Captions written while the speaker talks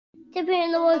Tipping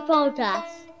in the Woods podcast.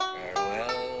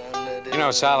 You know,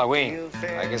 it's Halloween.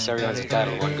 I guess everyone's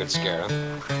entitled to one good scare, huh?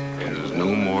 There's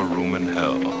no more room in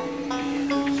hell.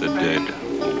 The dead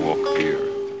will walk here.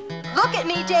 Look at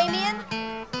me, Damien.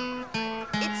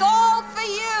 It's all for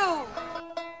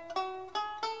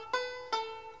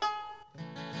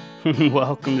you.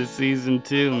 Welcome to season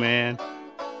 2, man.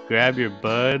 Grab your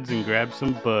buds and grab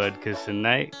some bud, because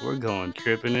tonight we're going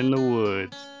tripping in the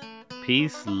woods.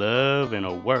 Peace, love, and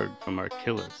a word from our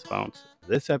killer sponsor.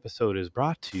 This episode is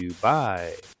brought to you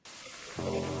by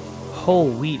whole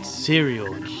wheat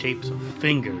cereal in shapes of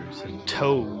fingers and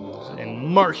toes and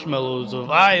marshmallows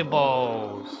of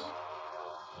eyeballs.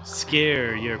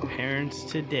 Scare your parents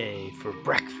today for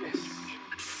breakfast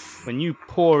when you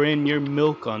pour in your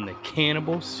milk on the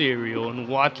cannibal cereal and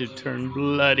watch it turn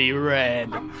bloody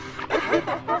red.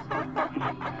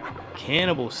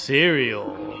 Cannibal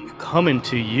cereal coming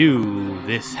to you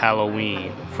this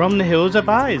Halloween from the Hills of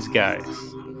Eyes, guys.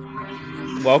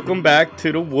 Welcome back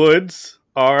to the woods,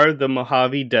 or the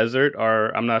Mojave Desert,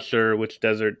 or I'm not sure which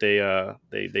desert they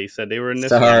said they were in this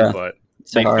Sahara. one, but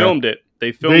Sahara. they filmed it.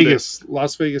 They filmed Vegas,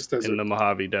 Las Vegas it desert. in the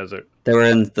Mojave Desert. They were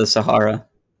in the Sahara.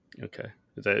 Okay.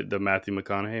 Is that the Matthew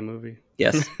McConaughey movie?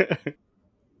 Yes.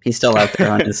 He's still out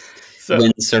there on his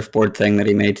wind surfboard thing that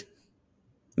he made.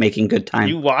 Making good time.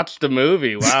 You watched the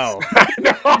movie. Wow. I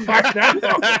know.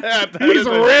 He's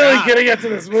really getting into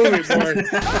this movie, boy.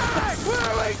 Hey, where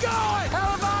are we going?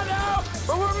 Hell if I know,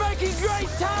 but we're making great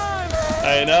time.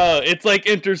 I know. It's like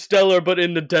Interstellar, but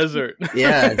in the desert.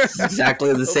 Yeah, it's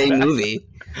exactly the same movie.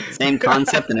 Same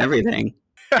concept and everything.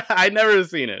 I never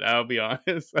seen it, I'll be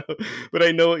honest. But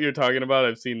I know what you're talking about.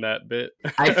 I've seen that bit.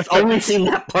 I've only seen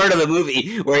that part of the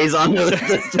movie where he's on the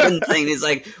twin thing. He's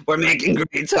like, "We're making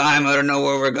great time. I don't know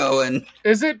where we're going."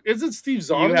 Is it Steve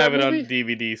Zahn? You in have that it on movie?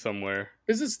 DVD somewhere.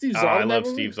 Is it Steve Zahn? I in that love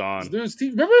movie? Steve Zahn. Dude,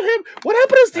 remember him? What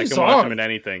happened to I Steve can watch him Zahn? in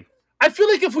anything. I feel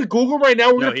like if we Google right now,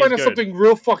 we're No, gonna find out he's good. something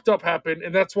real fucked up happened,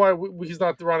 and that's why he's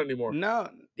not around anymore. No,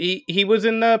 he was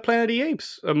in the Planet of the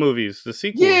Apes movies, the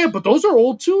sequels. Yeah, but those are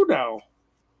old too now.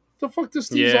 The fuck does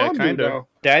Steve Yeah, Zahn do kind now? of.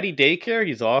 Daddy Daycare,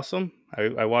 he's awesome.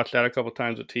 I watched that a couple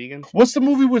times with Tegan. What's the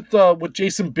movie with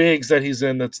Jason Biggs that he's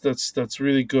in? That's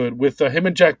really good with him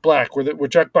and Jack Black, where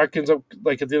Jack Black ends up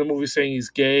like at the end of the movie saying he's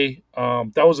gay.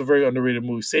 That was a very underrated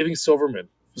movie. Saving Silverman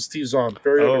with Steve Zahn,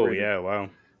 very underrated. Yeah, wow.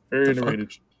 Very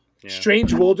underrated. Yeah.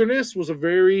 Strange Wilderness was a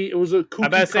kooky I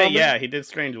about to say, comedy. yeah, he did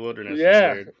Strange Wilderness.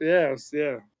 Yeah, It's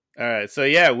weird. yeah. All right, so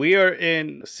yeah, we are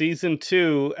in season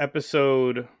 2,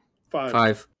 episode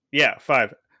 5. Yeah,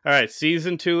 5. All right,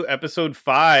 season 2, episode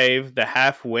 5, the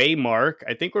halfway mark.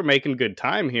 I think we're making good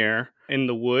time here in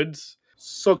the woods.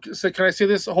 So can I say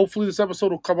this? Hopefully this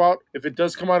episode will come out. If it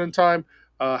does come out in time,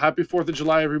 happy 4th of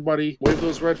July, everybody. Wave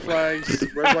those red flags.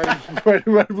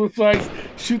 red, blue flags.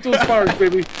 Shoot those fires,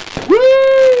 baby. Woo!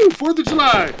 4th of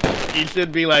July. You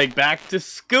should be like, back to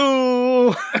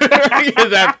school.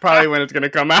 That's probably when it's going to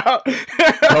come out.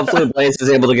 Hopefully, Blaze is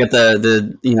able to get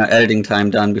the editing time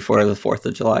done before the 4th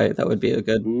of July. That would be a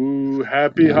good. Ooh,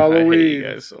 happy I Halloween. hate you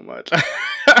guys so much.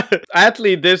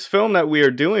 Actually, this film that we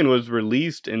are doing was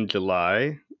released in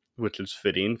July, which is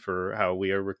fitting for how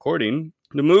we are recording.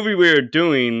 The movie we are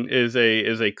doing is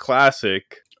a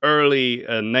classic, early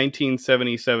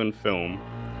 1977 film,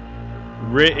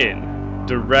 written,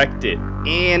 directed,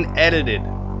 and edited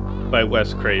by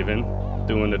Wes Craven,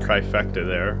 doing the trifecta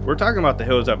there. We're talking about The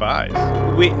Hills Have Eyes.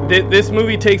 This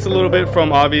movie takes a little bit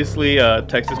from, obviously,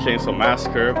 Texas Chainsaw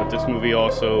Massacre, but this movie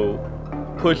also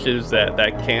pushes that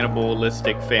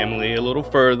cannibalistic family a little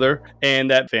further, and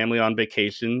that family on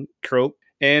vacation trope.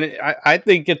 And I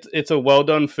think it's a well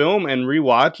done film, and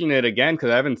rewatching it again,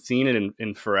 because I haven't seen it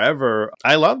in forever,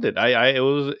 I loved it. It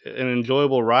was an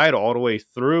enjoyable ride all the way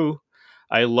through.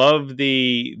 I love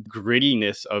the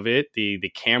grittiness of it, the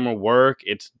camera work.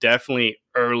 It's definitely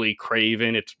early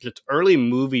Craven. It's early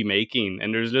movie making,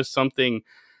 and there's just something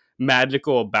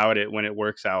magical about it when it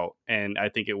works out, and I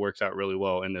think it works out really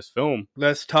well in this film.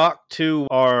 Let's talk to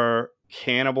our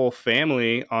cannibal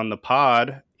family on the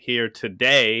pod here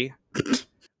today.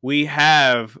 We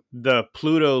have the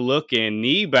Pluto-looking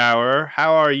Niebauer.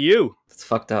 How are you? It's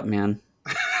fucked up, man.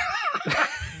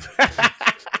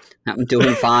 I'm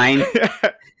doing fine.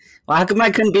 Well, how come I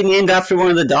couldn't be named after one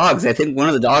of the dogs? I think one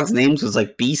of the dogs' names was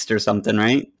like Beast or something,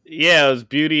 right? Yeah, it was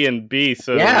Beauty and Beast,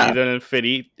 so Yeah. you didn't fit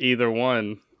either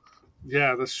one.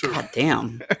 Yeah, that's true. God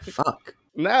damn. Fuck.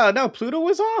 No, Pluto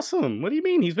was awesome. What do you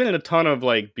mean? He's been in a ton of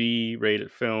like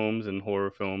B-rated films and horror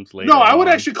films later. No, I would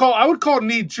on. actually call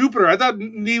Nee Jupiter. I thought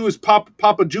Nee was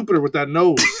Papa Jupiter with that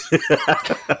nose.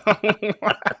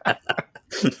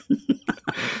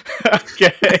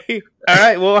 Okay. All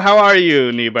right. Well, how are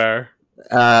you, Nibar?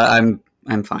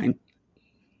 I'm fine.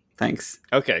 Thanks.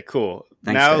 Okay, cool.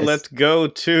 Thanks, now guys. let's go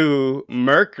to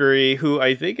Mercury, who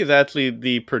I think is actually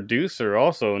the producer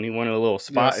also, and he wanted a little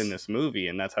spot in this movie,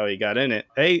 and that's how he got in it.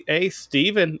 Hey,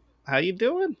 Steven, how you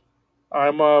doing?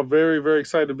 I'm very, very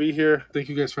excited to be here. Thank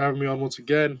you guys for having me on once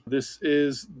again. This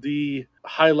is the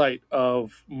highlight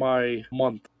of my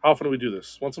month. How often do we do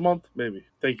this? Once a month? Maybe.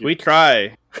 Thank you. We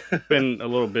try. Been a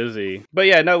little busy. But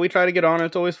yeah, no, we try to get on.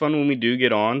 It's always fun when we do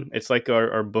get on. It's like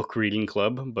our book reading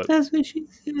club. But That's what she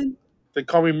said. They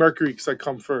call me Mercury because I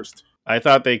come first. I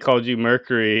thought they called you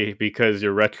Mercury because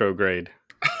you're retrograde.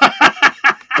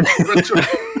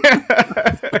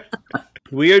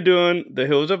 We are doing The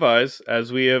Hills of Eyes,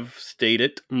 as we have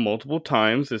stated multiple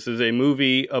times. This is a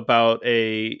movie about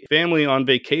a family on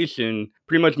vacation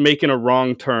pretty much making a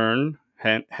wrong turn.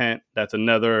 Hint, hint, that's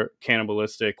another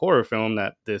cannibalistic horror film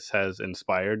that this has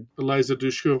inspired. Eliza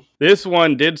Dushku. This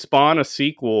one did spawn a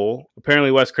sequel. Apparently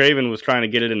Wes Craven was trying to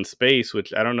get it in space,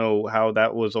 which I don't know how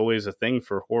that was always a thing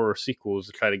for horror sequels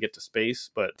to try to get to space,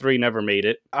 but 3 never made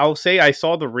it. I'll say I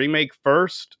saw the remake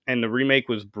first, and the remake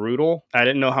was brutal. I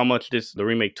didn't know how much the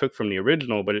remake took from the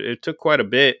original, but it took quite a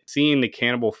bit. Seeing the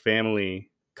cannibal family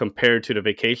compared to the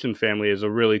vacation family is a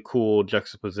really cool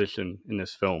juxtaposition in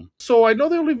this film. So I know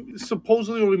they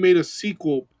supposedly only made a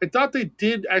sequel. I thought they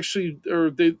did actually,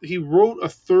 he wrote a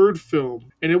 3rd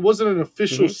film, and it wasn't an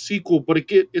official sequel, but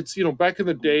it's back in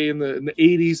the day in the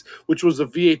 80s, which was a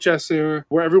VHS era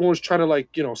where everyone was trying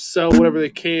to sell whatever they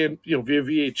can via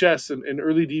VHS and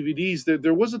early DVDs.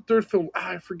 There was a 3rd film.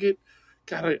 I forget.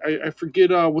 God, I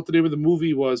forget what the name of the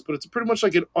movie was, but it's pretty much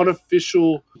like an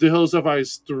unofficial The Hills of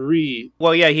Eyes 3.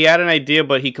 Well, yeah, he had an idea,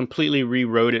 but he completely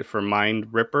rewrote it for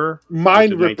Mind Ripper.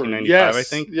 Mind Ripper, 1995, yes, I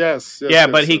think. Yes.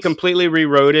 But he completely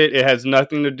rewrote it. It has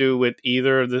nothing to do with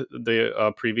either of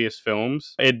the previous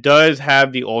films. It does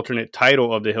have the alternate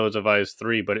title of The Hills of Eyes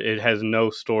 3, but it has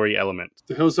no story element.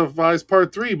 The Hills of Eyes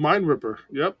Part 3, Mind Ripper.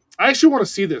 Yep. I actually want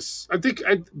to see this. I think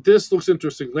this looks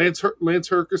interesting. Lance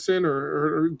Herkerson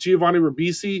or Giovanni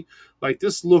Ribisi. Like,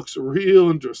 this looks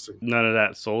real interesting. None of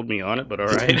that sold me on it, but all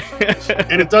right.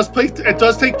 And it does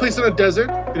take place in a desert,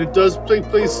 and it does take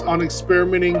place on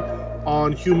experimenting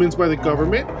on humans by the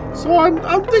government. So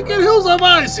I'm thinking Hills of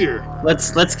Eyes here.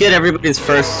 Let's get everybody's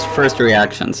first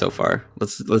reaction so far.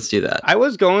 Let's do that. I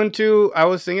was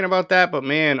thinking about that, but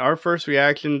man, our first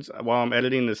reactions while I'm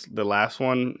editing the last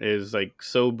one is like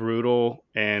so brutal,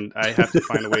 and I have to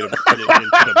find a way to put it into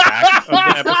the back of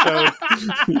the episode.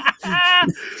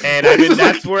 And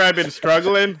that's where I've been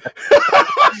struggling.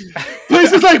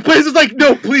 Places like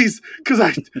no, please, because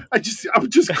I'm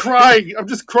just crying. I'm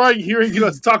just crying hearing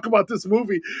us talk about this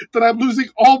movie that I'm losing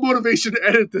all motivation to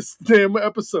edit this damn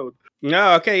episode.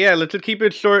 No, okay, yeah, let's just keep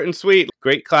it short and sweet.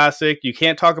 Great classic. You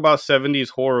can't talk about 70s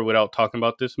horror without talking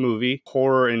about this movie.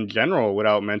 Horror in general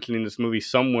without mentioning this movie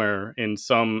somewhere in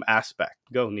some aspect.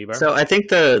 Go, Nibar. So I think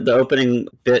the opening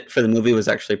bit for the movie was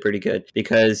actually pretty good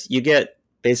because you get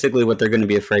basically what they're going to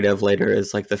be afraid of later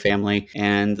is like the family,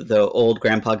 and the old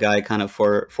grandpa guy kind of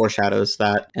foreshadows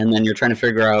that, and then you're trying to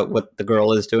figure out what the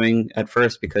girl is doing at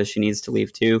first because she needs to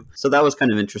leave too. So that was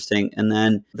kind of interesting. And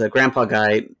then the grandpa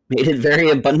guy made it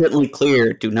very abundantly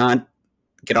clear, do not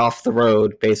get off the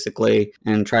road basically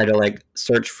and try to like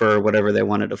search for whatever they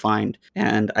wanted to find.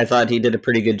 And I thought he did a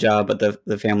pretty good job, but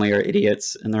the family are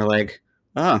idiots and they're like,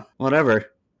 oh,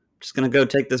 whatever, just going to go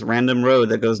take this random road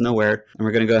that goes nowhere, and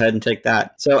we're going to go ahead and take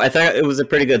that. So I thought it was a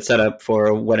pretty good setup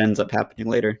for what ends up happening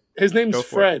later. His name's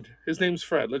Fred. His name's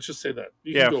Fred. Let's just say that.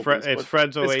 It's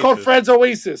Fred's Oasis. It's called Fred's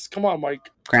Oasis. Come on, Mike.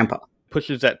 Grandpa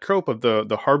pushes that trope of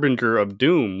the harbinger of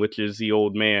doom, which is the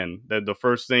old man. The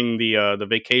first thing the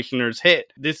vacationers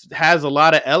hit. This has a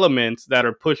lot of elements that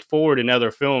are pushed forward in other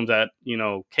films that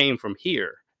came from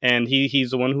here. And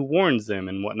he's the one who warns them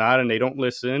and whatnot, and they don't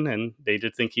listen, and they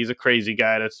just think he's a crazy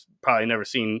guy that's probably never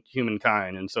seen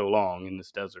humankind in so long in this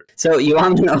desert. So you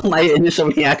want to know my initial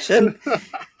reaction?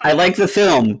 I like the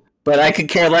film, but I could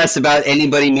care less about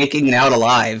anybody making it out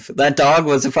alive. That dog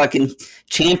was a fucking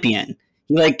champion.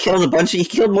 He he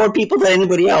killed more people than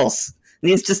anybody else.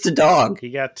 And he's just a dog. He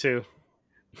got 2.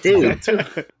 Dude.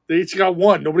 They each got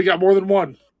 1. Nobody got more than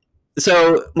 1.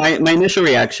 So my initial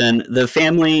reaction, the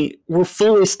family were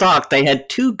fully stocked. They had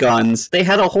 2 guns. They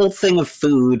had a whole thing of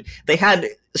food. They had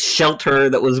shelter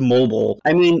that was mobile.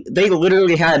 I mean, they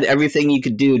literally had everything you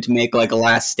could do to make like a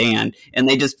last stand, and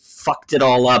they just fucked it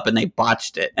all up and they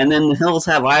botched it. And then the Hills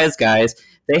Have Eyes guys,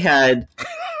 they had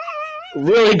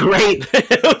really great...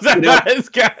 Hills Have Eyes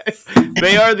guys.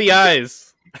 They are the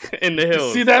eyes. in the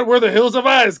hills. See that? We're the hills of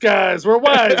eyes, guys. We're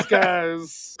wise,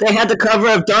 guys. They had the cover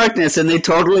of darkness and they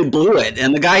totally blew it.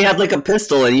 And the guy had like a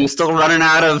pistol and he was still running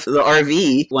out of the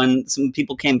RV when some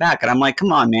people came back. And I'm like,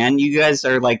 come on, man. You guys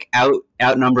are like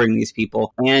outnumbering these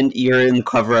people. And you're in the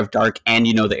cover of dark and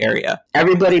you know the area.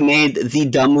 Everybody made the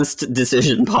dumbest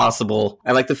decision possible.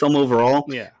 I like the film overall.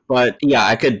 Yeah. But yeah,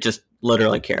 I could just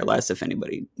literally care less if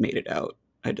anybody made it out.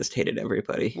 I just hated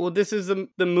everybody. Well, this is the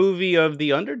movie of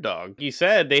the underdog. You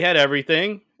said they had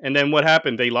everything, and then what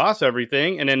happened? They lost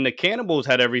everything, and then the cannibals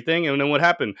had everything, and then what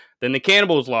happened? Then the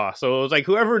cannibals lost. So it was like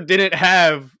whoever didn't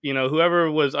have,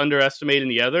 whoever was underestimating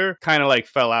the other kind of like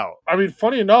fell out. I mean,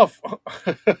 funny enough,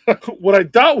 what I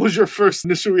thought was your first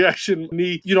initial reaction,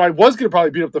 I was going to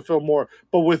probably beat up the film more,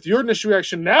 but with your initial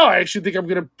reaction now, I actually think I'm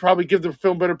going to probably give the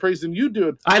film better praise than you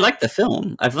do. I liked the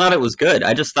film. I thought it was good.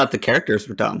 I just thought the characters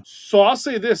were dumb. So I'll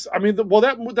say this. I mean, that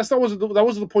wasn't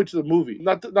the point of the movie.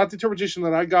 Not the interpretation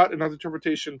that I got, and not the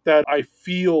interpretation that I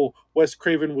feel Wes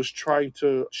Craven was trying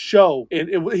to show. And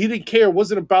he didn't care. It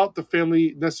wasn't about the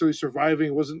family necessarily surviving.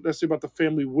 It wasn't necessarily about the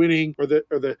family winning or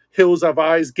the Hills of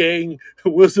Eyes gang,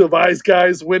 Hills of Eyes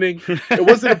guys winning. It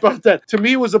wasn't about that. To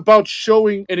me, it was about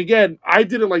showing. And again, I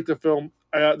didn't like the film.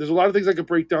 There's a lot of things I could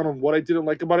break down on what I didn't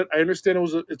like about it. I understand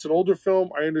it's an older film.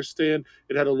 I understand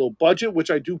it had a low budget,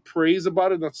 which I do praise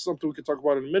about it. That's something we can talk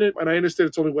about in a minute. And I understand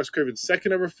it's only Wes Craven's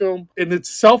second ever film. In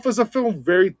itself as a film,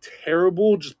 very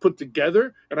terrible, just put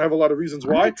together. And I have a lot of reasons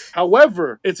why.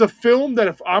 However, it's a film that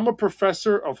if I'm a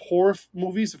professor of horror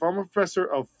movies, if I'm a professor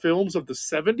of films of the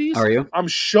 70s, Are you? I'm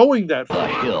showing that. The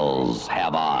hills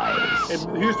have eyes.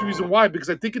 And here's the reason why, because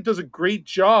I think it does a great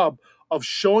job of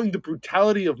showing the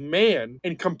brutality of man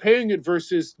and comparing it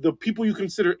versus the people you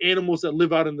consider animals that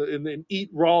live out and eat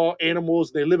raw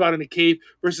animals. They live out in a cave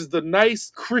versus the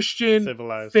nice Christian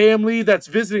Civilized family that's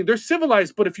visiting. They're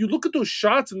civilized, but if you look at those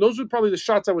shots, and those are probably the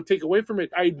shots I would take away from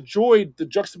it, I enjoyed the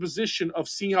juxtaposition of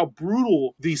seeing how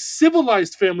brutal the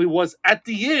civilized family was at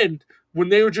the end when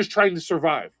they were just trying to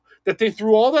survive. That they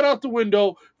threw all that out the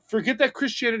window. Forget that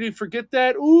Christianity. Forget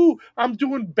that. Ooh, I'm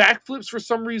doing backflips for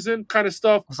some reason, kind of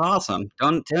stuff. It's awesome.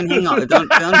 Don't hang on.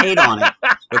 Don't hate on it.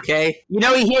 Okay. He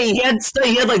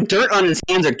had like dirt on his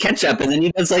hands or ketchup, and then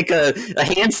he does like a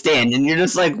handstand, and you're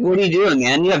just like, what are you doing,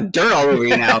 man? You have dirt all over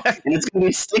you now, and it's gonna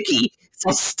be sticky. It's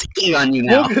all sticky on you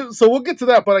now. We'll get to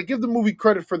that, but I give the movie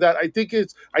credit for that. I think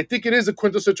it is a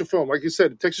quintessential film. Like you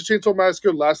said, Texas Chainsaw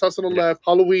Massacre, Last House on the Left,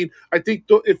 Halloween. I think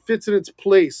it fits in its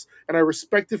place, and I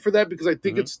respect it for that because I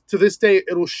think it's, to this day,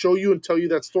 it'll show you and tell you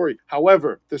that story.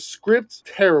 However, the script,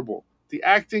 terrible. The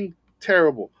acting,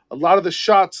 terrible. A lot of the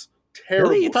shots, terrible.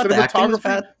 Really? You thought the acting was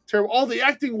bad? Terrible. All the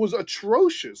acting was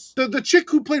atrocious. The chick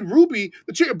who played Ruby,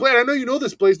 Blaine, I know you know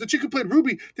this, Blaze. The chick who played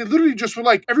Ruby, they literally just were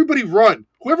like, everybody run.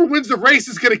 Whoever wins the race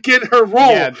is going to get her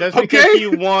role. Yeah, just because he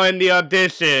won the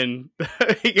audition,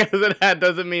 because that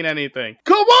doesn't mean anything.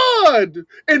 Come on!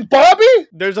 And Bobby?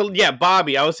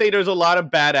 Bobby. I would say there's a lot of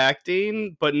bad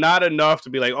acting, but not enough to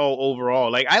be like, oh,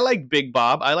 overall. Like, I like Big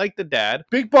Bob. I like the dad.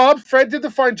 Big Bob, Fred did the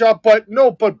fine job, but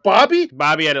Bobby?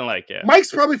 Bobby, I didn't like it.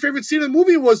 Mike's probably favorite scene in the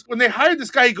movie was when they hired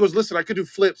this guy. He goes, listen, I could do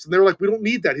flips. And they were like, we don't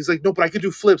need that. He's like, no, but I could do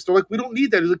flips. They're like, we don't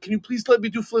need that. He's like, can you please let me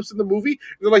do flips in the movie? And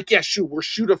they're like, yeah, we'll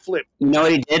shoot a flip. You know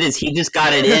what he did is he just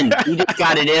got it in. He just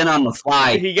got it in on the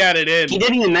fly. He got it in. He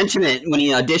didn't even mention it when he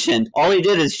auditioned. All he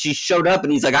did is she showed up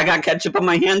and he's like, I got ketchup on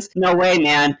my hands? No way,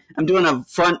 man. I'm doing a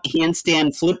front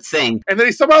handstand flip thing. And then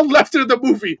he somehow left it in the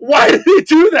movie. Why did he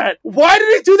do that? Why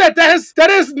did he do that? That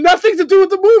has nothing to do with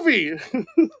the movie.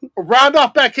 A round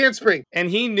off back handspring. And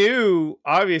he knew,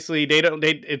 obviously,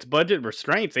 it's budget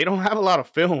restraints. They don't have a lot of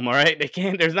film, all right?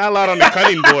 There's not a lot on the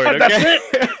cutting board, okay?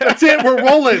 That's it. We're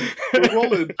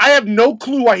rolling. I have no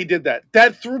clue why he did that.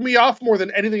 That threw me off more than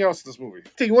anything else in this movie.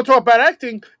 You want to talk about bad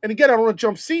acting? And again, I don't want to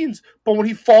jump scenes, but when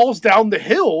he falls down the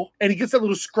hill and he gets that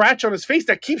little scratch on his face,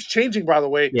 that keeps changing, by the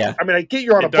way. Yeah. I mean, I get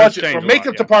you're on a budget. For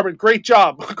makeup department, great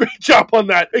job. Great job on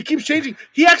that. It keeps changing.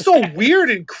 He acts so weird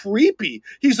and creepy.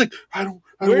 He's like,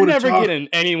 we're never getting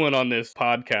anyone on this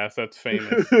podcast that's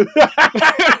famous.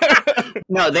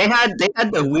 No, they had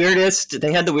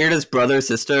the weirdest brother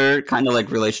sister kind of like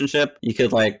relationship you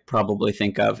could like probably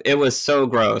think of. It was so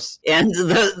gross, and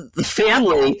the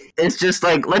family is just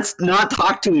like, let's not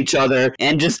talk to each other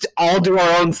and just all all do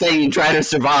our own thing and try to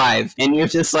survive. And you're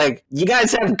just like, you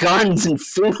guys have guns and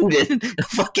food and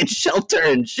fucking shelter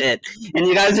and shit. And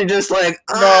you guys are just like,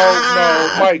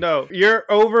 no, Mike. No, you're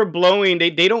overblowing.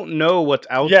 They don't know what's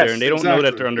out Yes, there, and they don't know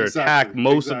that they're under attack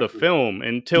most of the exactly. film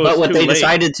until But it's what too they late.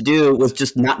 decided to do was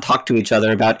just not talk to each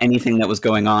other about anything that was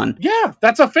going on. Yeah,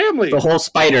 that's a family. The whole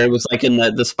spider was like in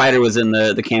the spider was in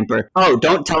the camper. Oh,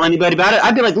 don't tell anybody about it.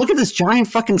 I'd be like, look at this giant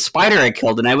fucking spider I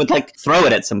killed, and I would like throw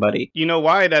it at somebody. You know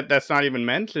why that's not even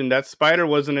mentioned? That spider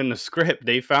wasn't in the script.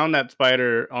 They found that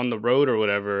spider on the road or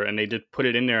whatever, and they just put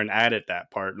it in there and added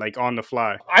that part, like on the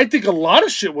fly. I think a lot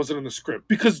of shit wasn't in the script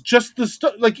because just the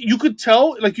stuff, like you could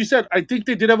tell, like you said, I think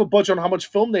they did have a budget on how much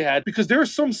film they had because there are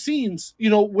some scenes, you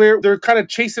know, where they're kind of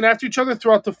chasing after each other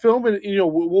throughout the film, and you know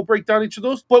we'll break down each of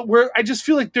those, but where I just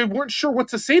feel like they weren't sure what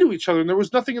to say to each other, and there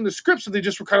was nothing in the script, so they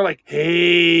just were kind of like,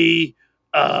 "Hey,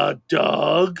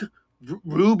 Doug,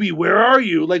 Ruby, where are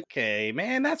you?" Like, Okay,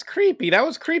 man, that's creepy. That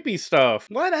was creepy stuff.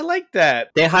 What? I like that.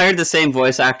 They hired the same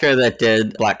voice actor that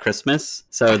did Black Christmas,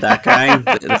 so that guy,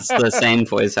 it's the same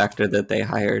voice actor that they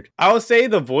hired. I would say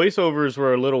the voiceovers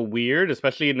were a little weird,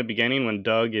 especially in the beginning when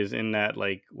Doug is in that,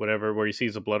 like, whatever, where he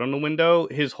sees the blood on the window.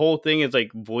 His whole thing is,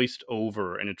 like, voiced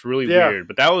over, and it's really weird.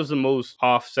 But that was the most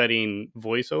offsetting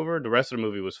voiceover. The rest of the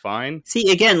movie was fine.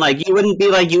 See, again, like, you wouldn't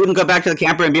go back to the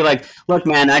camper and be like, look,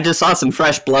 man, I just saw some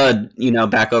fresh blood,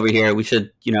 back over here. We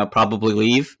should, probably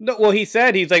leave. No, well, he's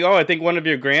like, oh, I think one of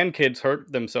your grandkids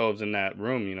hurt themselves in that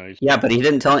room, Yeah, but he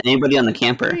didn't tell anybody on the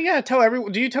camper. You gotta tell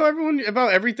everyone. Do you tell everyone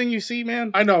about everything you see, man?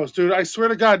 I know, dude. I swear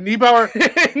to God, Niebauer.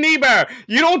 Niebauer,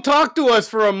 you don't talk to us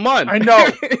for a month. I know.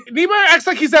 Niebauer acts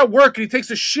like he's at work and he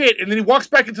takes a shit and then he walks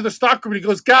back into the stockroom and he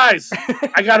goes, guys,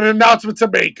 I got an announcement to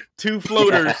make. 2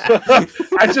 floaters.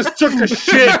 I just took a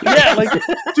shit. Yeah, like,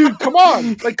 dude, come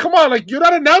on. Like, you're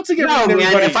not announcing it. No,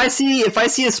 man, if I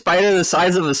see a spider the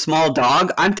size of a small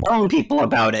dog, I'm telling people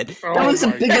about it. That was the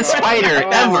biggest spider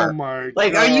ever.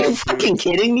 Like, are you fucking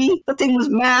kidding me? That thing was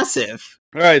massive.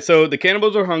 All right, so the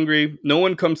cannibals are hungry. No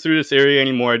one comes through this area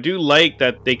anymore. I do like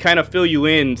that they kind of fill you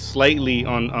in slightly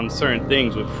on certain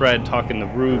things with Fred talking to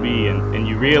Ruby, and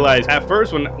you realize at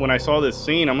first when I saw this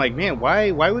scene, I'm like, man,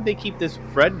 why would they keep this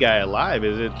Fred guy alive?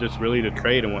 Is it just really to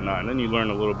trade and whatnot? And then you learn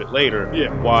a little bit later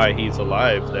why he's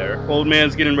alive there. Old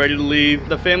man's getting ready to leave.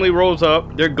 The family rolls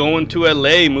up. They're going to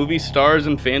LA, movie stars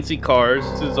and fancy cars.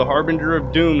 This is the harbinger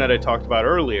of doom that I talked about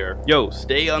earlier. Yo,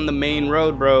 stay on the main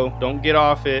road, bro. Don't get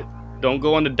off it. Don't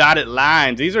go on the dotted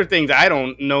lines. These are things I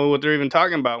don't know what they're even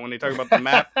talking about when they talk about the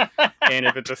map. And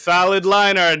if it's a solid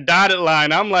line or a dotted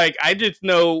line, I'm like, I just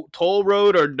know toll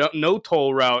road or no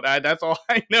toll route. That's all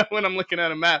I know when I'm looking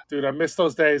at a map. Dude, I miss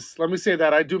those days. Let me say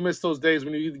that. I do miss those days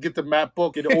when you get the map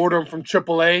book, you'd order them from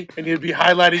AAA, and you'd be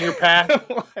highlighting your path.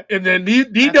 And then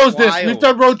he knows this. We've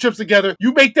done road trips together.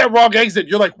 You make that wrong exit.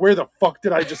 You're like, where the fuck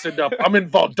did I just end up? I'm in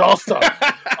Valdosta.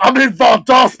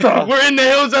 We're in the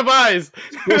Hills of Eyes.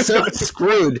 You're so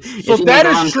screwed. So that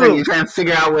is true. You're trying to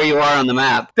figure out where you are on the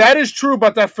map. That is true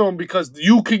about that film because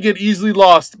you could get easily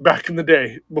lost back in the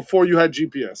day before you had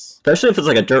GPS. Especially if it's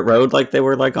like a dirt road like they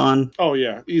were like on. Oh,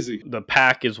 yeah. Easy. The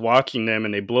pack is watching them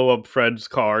and they blow up Fred's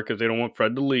car because they don't want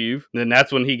Fred to leave. And then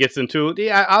that's when he gets into,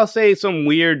 I'll say some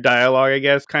weird dialogue, I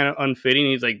guess, kind of unfitting.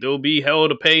 He's like, there'll be hell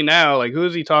to pay now. Like, who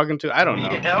is he talking to? I don't know.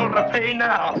 Hell to pay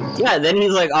now. Yeah, then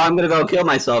he's like, oh, I'm going to go kill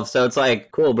myself. So it's like,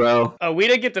 cool, bro. We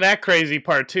didn't get to that crazy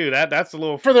part, too. That's a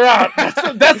little further out.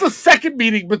 That's the second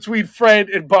meeting between Fred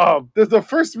and Bob. The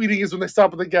first meeting is when they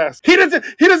stop at the gas. He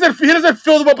doesn't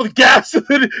fill them up with gas and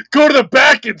then go to the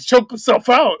back and choke himself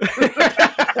out.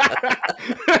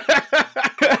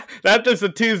 That's just a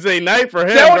Tuesday night for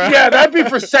him, bro. Yeah, that'd be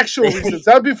for sexual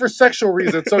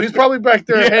reasons. So he's probably back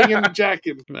there hanging and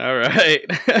jacking. All right.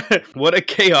 What a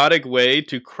chaotic way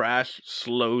to crash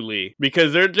slowly.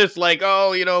 Because they're just like,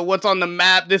 oh, what's on the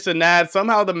map, this and that.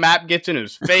 Somehow the map gets in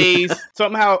his face.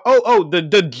 Somehow,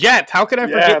 the jets. How could I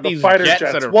forget these fighter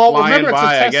jets that are flying remember,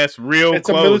 by, I guess, real it's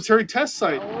close. It's a military test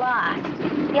site. Lost.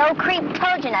 The old creep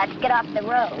told you not to get off the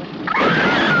road.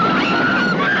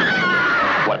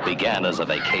 What began as a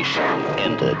vacation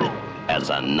ended as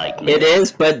a nightmare. It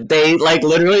is, but they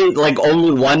literally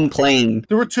only one plane.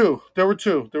 There were two.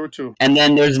 And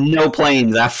then there's no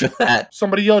planes after that.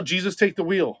 Somebody yelled, "Jesus, take the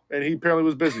wheel," and he apparently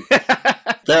was busy.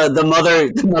 The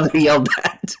mother yelled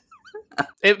that.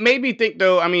 It made me think,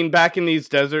 though, I mean, back in these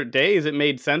desert days, it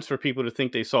made sense for people to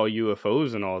think they saw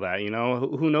UFOs and all that, you know?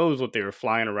 Who knows what they were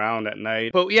flying around at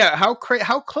night. But yeah, how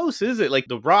close is it? Like,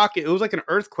 the rock, it was like an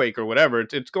earthquake or whatever.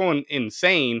 It's going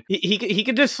insane. He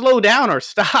could just slow down or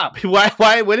stop.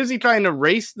 Why? What is he trying to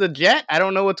race the jet? I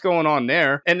don't know what's going on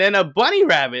there. And then a bunny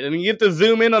rabbit. I mean, you have to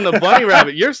zoom in on the bunny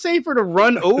rabbit. You're safer to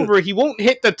run over. He won't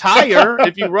hit the tire.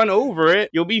 If you run over it,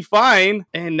 you'll be fine.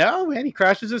 And no, man, he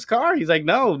crashes his car. He's like,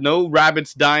 no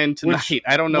rabbits dying tonight.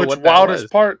 I don't know what that wildest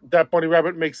was. part, that bunny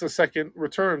rabbit makes a second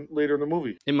return later in the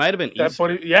movie. It might have been That Easter.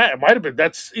 bunny, yeah, it might have been.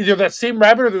 That's either that same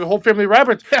rabbit or the whole family of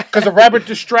rabbits, because the rabbit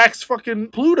distracts fucking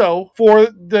Pluto for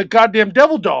the goddamn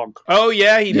devil dog. Oh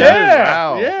yeah, he does. Yeah,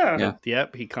 Wow. yeah.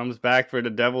 Yep, he comes back for the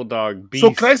devil dog beast.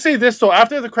 So can I say this though?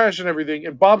 After the crash and everything,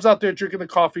 and Bob's out there drinking the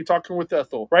coffee, talking with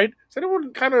Ethel, right? So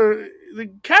anyone kind of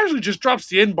casually just drops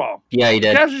the N-bomb. Yeah, he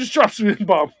did. Casually just drops the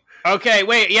N-bomb. Okay,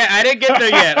 wait, yeah, I didn't get there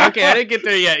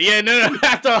yet. Yeah, no,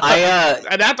 that's a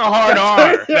hard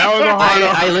R. That was a hard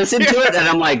R. I listened to it and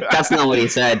I'm like, that's not what he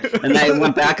said. And I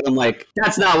went back and I'm like,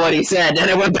 that's not what he said.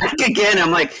 And I went back again.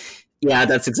 I'm like, yeah,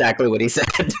 that's exactly what he said.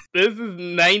 This is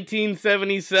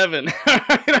 1977.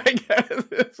 I guess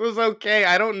this was okay.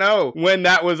 I don't know when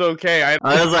that was okay. I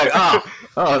was like,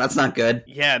 oh, that's not good.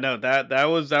 Yeah, no, that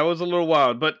was a little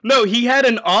wild. But no, he had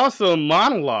an awesome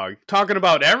monologue talking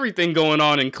about everything going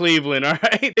on in Cleveland, all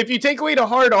right? If you take away the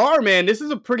hard R, man, this is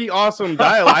a pretty awesome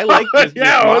dialogue. I like this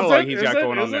monologue he's got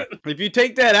going on there. If you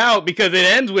take that out, because it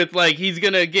ends with, like, he's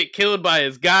going to get killed by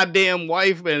his goddamn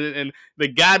wife and the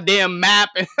goddamn map,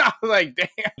 and I was like, damn.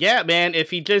 Yeah, man,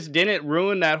 if he just didn't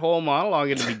ruin that whole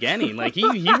monologue at the beginning, like, he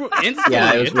instantly,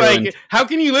 it's ruined. Like, how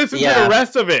can you listen to the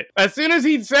rest of it? As soon as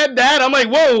he said that, I'm like,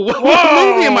 whoa, what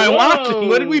movie am I watching?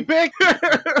 What did we pick?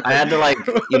 I had to, like,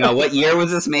 what year was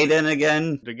this made in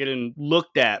again? They're getting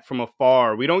looked at from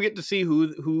afar. We don't get to see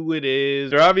who it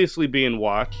is. They're obviously being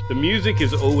watched. The music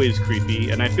is always creepy,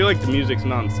 and I feel like the music's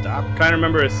nonstop. I'm trying to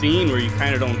remember a scene where you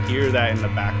kind of don't hear that in the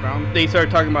background. They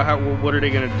start talking about what are they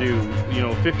going to do?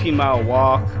 15-mile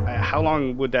walk. How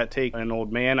long would that take an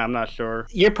old man? I'm not sure.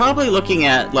 You're probably looking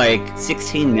at like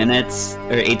 16 minutes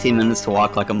or 18 minutes to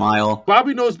walk like a mile.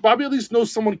 Bobby at least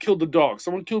knows someone killed the dog.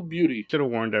 Someone killed Beauty. Should have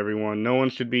warned everyone. No one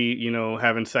should be,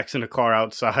 having sex in a car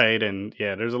outside. And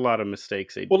yeah, there's a lot of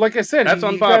mistakes. Well, like I said, that's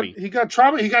on Bobby. He got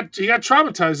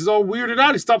traumatized. He's all weirded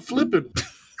out. He stopped flipping.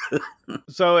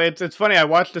 So it's funny. I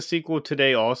watched the sequel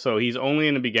today. Also, he's only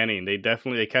in the beginning. They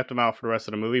kept him out for the rest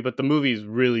of the movie, but the movie's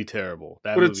really terrible.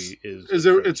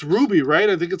 It's Ruby, right?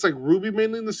 I think it's like Ruby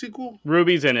mainly in the sequel.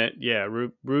 Ruby's in it. Yeah,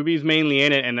 Ruby's mainly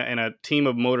in it, and a team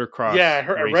of motocross. Yeah,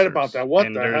 I read about that.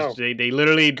 What the hell? They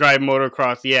literally drive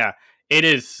motocross. Yeah. It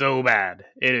is so bad.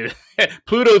 It is.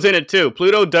 Pluto's in it too.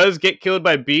 Pluto does get killed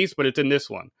by Beast, but it's in this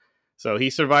one. So he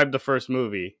survived the first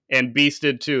movie, and Beast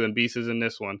did too, and Beast is in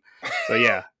this one. So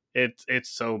yeah, it's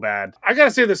so bad. I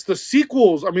gotta say this: the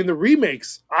sequels, I mean, the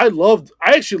remakes, I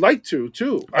actually liked two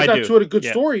too. I thought two had a good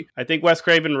story. I think Wes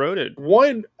Craven wrote it.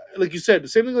 One, like you said, the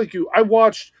same thing like you. I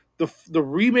watched the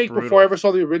remake before I ever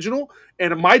saw the original,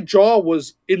 and my jaw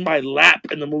was in my lap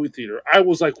in the movie theater. I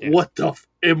was like, what the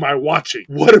am I watching?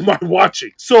 What am I watching?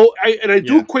 So I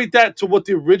do equate that to what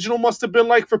the original must have been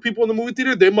like for people in the movie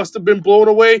theater. They must have been blown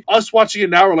away. Us watching it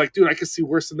now, we're like, dude, I can see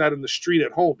worse than that in the street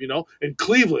at home, in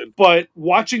Cleveland. But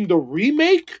watching the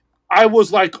remake, I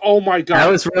was like, oh my God. I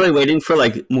was really waiting for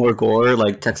like more gore,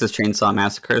 like Texas Chainsaw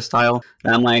Massacre style.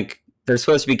 And I'm like, they're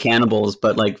supposed to be cannibals,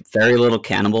 but like very little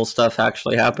cannibal stuff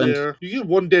actually happened. Yeah, you get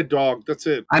one dead dog. That's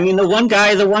it. I mean, the one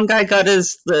guy got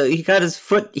his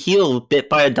foot heel bit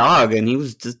by a dog, and he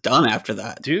was just done after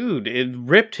that. Dude, it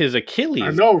ripped his Achilles. I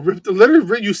know,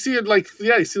 literally. You see it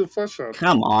you see the flesh out.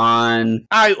 Come on.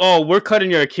 We're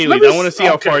cutting your Achilles. I want to see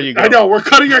how far you go. I know, we're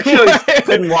cutting your Achilles.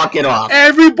 Couldn't walk it off.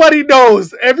 Everybody knows.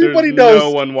 There's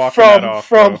no one walking that off,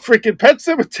 from freaking Pet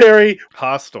Cemetery,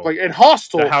 Hostel, and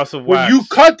Hostel, the House of Wax. When you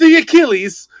cut the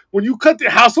Achilles, when you cut the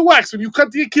House of Wax, when you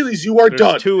cut the Achilles, you are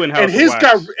done. Two in House of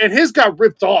Wax. His got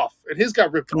ripped off.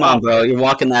 Come on, bro. You're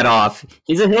walking that off.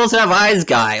 He's a Hills Have Eyes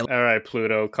guy. All right,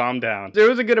 Pluto, calm down. There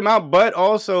was a good amount, but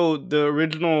also the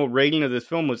original rating of this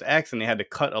film was X, and they had to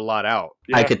cut a lot out.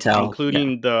 Yeah. I could tell.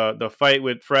 Including the fight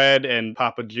with Fred and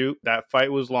Papa Juke. That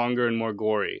fight was longer and more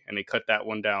gory, and they cut that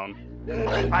one down.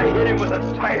 I hit him with a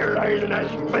tire iron and I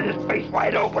split his face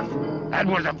wide open. That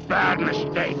was a bad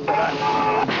mistake.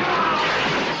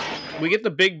 We get the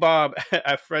Big Bob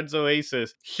at Fred's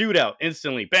Oasis shootout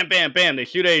instantly. Bam, bam, bam. They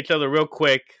shoot at each other real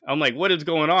quick. I'm like, what is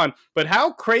going on? But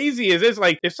how crazy is this?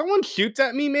 Like, if someone shoots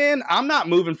at me, man, I'm not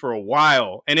moving for a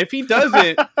while. And if he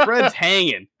doesn't, Fred's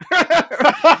hanging.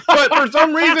 But for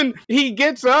some reason, he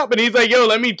gets up and he's like, yo,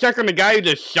 let me check on the guy who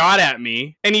just shot at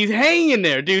me. And he's hanging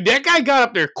there, dude. That guy got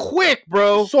up there quick,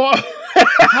 bro. So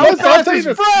how fast is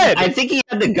Fred? I think he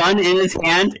had the gun in his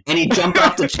hand and he jumped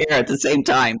off the chair at the same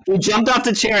time. He jumped off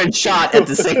the chair and shot at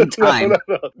the same time.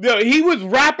 No, he was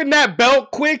wrapping that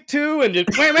belt quick too, and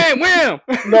just wham, wham, wham.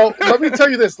 No, let me tell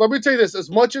you this. As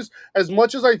much as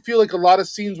I feel like a lot of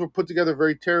scenes were put together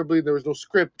very terribly, there was no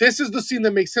script. This is the scene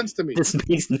that makes sense to me. This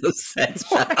makes no sense.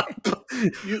 Shut up.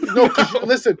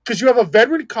 Because you have a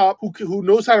veteran cop who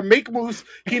knows how to make moves.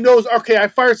 He knows, okay, I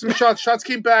fired some shots. Shots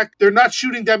came back. They're not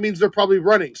shooting. That means they're probably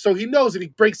running. So he knows, and he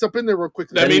breaks up in there real quick.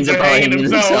 That means they're hanging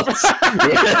himself.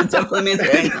 Yeah, definitely means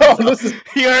they're hanging No, listen.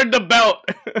 He earned the belt.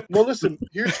 No, listen.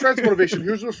 Here's Fred's motivation.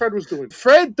 Here's what Fred was doing.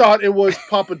 Fred thought it was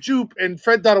Papa Jupe, and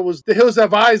Fred thought it was the Hills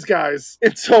Have Eyes guys.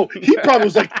 And so he probably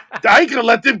was like, I ain't gonna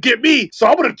let them get me, so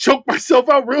I'm gonna choke myself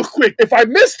out real quick. If I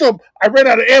missed him, I ran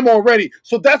out of ammo already.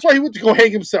 So that's why he went to go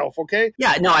hang himself, okay?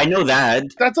 Yeah, no, I know that.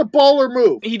 That's a baller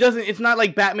move. He doesn't, it's not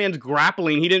like Batman's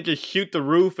grappling. He didn't just shoot the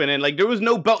roof and then, like, there was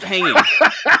no belt hanging.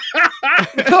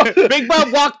 Big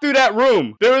Bob walked through that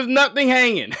room. There was nothing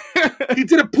hanging. He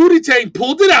did a pootie tang,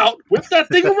 pulled it out, whipped that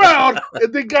thing around,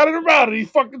 and then got it around, and he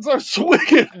fucking started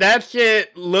swinging. That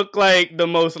shit looked like the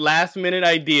most last minute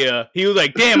idea. He was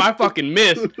like, damn, I fucking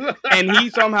missed. And he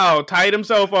somehow tied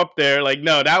himself up there. Like,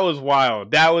 no, that was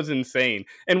wild. That was insane.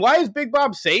 And why is Big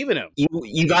Bob saving him?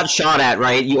 You got shot at,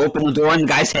 right? You open the door and the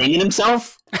guy's hanging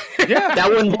himself? Yeah. That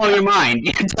wouldn't blow your mind.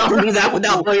 You're telling me that would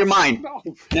not blow your mind.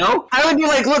 No? I would be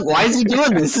like, look, why is he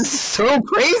doing this? This is so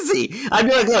crazy. I'd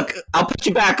be like, look, I'll put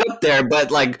you back up there, but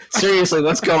like, seriously,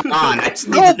 what's going on? I just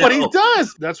need to know. But he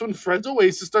does. That's when Fred's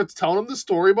Oasis starts telling him the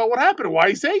story about what happened and why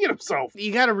he's hanging himself.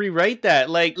 You gotta rewrite that.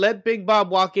 Like, let Big Bob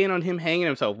walk in on him hanging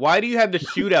himself. Why do you have the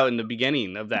shootout in the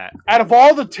beginning of that? Out of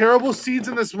all the terrible scenes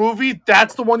in this movie,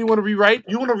 that's the one you want to rewrite?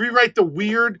 You want to rewrite the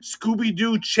weird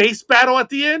Scooby-Doo chase battle at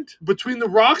the end? Between the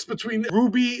rocks, between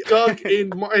Ruby, Doug,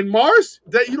 and Mars?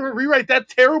 That you don't rewrite that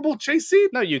terrible chase scene?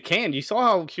 No, you can. You saw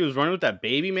how she was running with that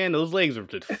baby, man? Those legs were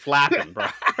just flapping, bro.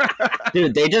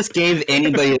 Dude, they just gave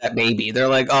anybody that baby. They're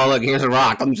like, oh, look, here's a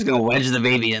rock. I'm just going to wedge the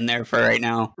baby in there for right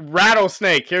now.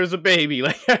 Rattlesnake, here's a baby.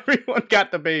 Like, everyone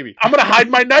got the baby. I'm going to hide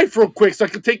my knife real quick so I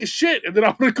can take a shit, and then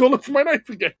I'm going to go look for my knife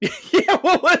again. Yeah,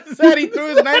 what was that? He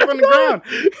threw his knife on the ground.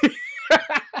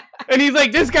 And he's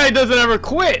like, this guy doesn't ever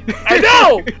quit. I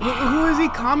know! Who is he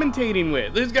commentating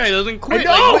with? This guy doesn't quit. I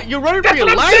know! Like, you're running for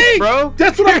your life, bro.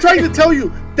 That's what I'm trying to tell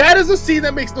you. That is a scene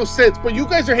that makes no sense. But you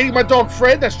guys are hating my dog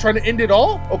Fred that's trying to end it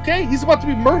all, okay? He's about to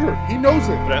be murdered. He knows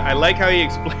it. But I like how he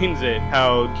explains it,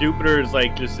 how Jupiter is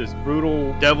like just this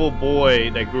brutal devil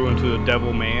boy that grew into a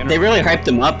devil man. They really hyped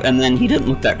him up, and then he didn't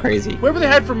look that crazy. Whoever they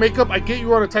had for makeup, I get you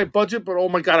were on a tight budget, but oh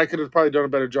my god, I could have probably done a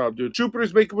better job, dude.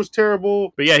 Jupiter's makeup was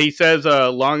terrible. But yeah, he says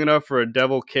long enough for a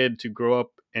devil kid to grow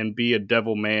up and be a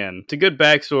devil man. It's a good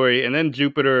backstory. And then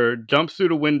Jupiter jumps through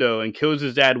the window and kills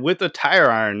his dad with a tire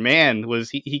iron. Man,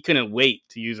 he couldn't wait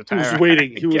to use a tire iron.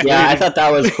 He was waiting. I thought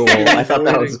that was cool.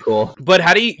 That was cool. But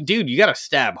how do you, dude, you gotta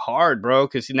stab hard, bro,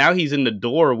 because now he's in the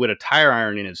door with a tire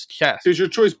iron in his chest. Here's your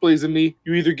choice, Blazing Knee.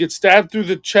 You either get stabbed through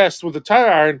the chest with a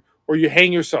tire iron, or you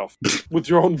hang yourself with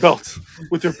your own belt,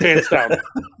 with your pants down.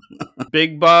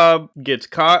 Big Bob gets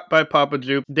caught by Papa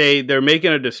Jupe. They're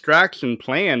making a distraction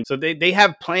plan. So they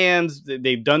have plans.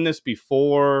 They've done this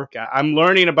before. I'm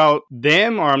learning about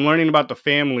them, or I'm learning about the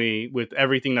family with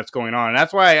everything that's going on. And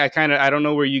that's why I don't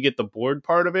know where you get the bored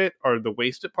part of it or the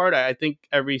wasted part. I think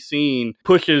every scene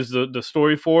pushes the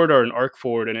story forward or an arc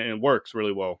forward, and it works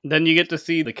really well. Then you get to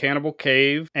see the cannibal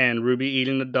cave and Ruby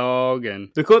eating the dog. And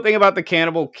the cool thing about the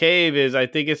cannibal cave is I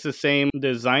think it's the same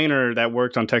designer that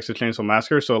worked on Texas Chainsaw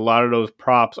Massacre. So a lot of those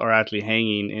props are actually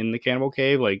hanging in the cannibal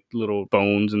cave, like little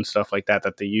bones and stuff like that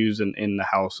they use in the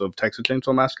house of Texas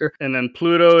Chainsaw Massacre. And then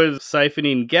Pluto is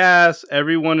siphoning gas.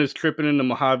 Everyone is tripping in the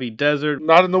Mojave Desert.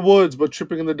 Not in the woods, but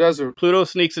tripping in the desert. Pluto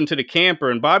sneaks into the camper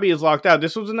and Bobby is locked out.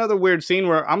 This was another weird scene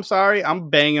where, I'm sorry, I'm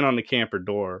banging on the camper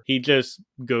door. He just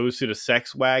goes to the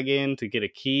sex wagon to get a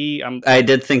key. I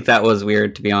did think that was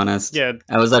weird, to be honest. Yeah.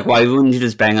 I was like, why wouldn't you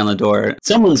just bang on the door?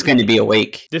 Someone's going to be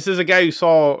awake. This is a guy who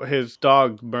saw his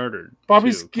dog burn murdered.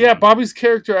 Bobby's too. Bobby's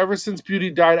character ever since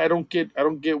Beauty died, I don't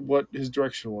get what his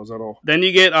direction was at all. Then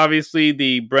you get obviously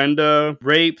the Brenda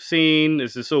rape scene.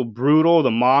 This is so brutal.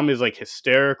 The mom is like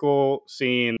hysterical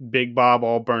seeing Big Bob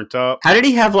all burnt up. How did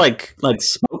he have like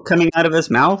smoke coming out of his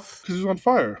mouth? Because he was on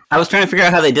fire. I was trying to figure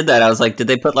out how they did that. I was like, did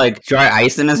they put like dry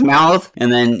ice in his mouth?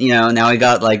 And then, now he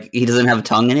got like, he doesn't have a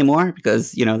tongue anymore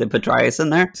because, they put dry ice in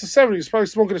there. It's the 70s. He's probably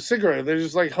smoking a cigarette. They're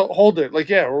just like, hold it. Like,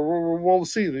 yeah, we'll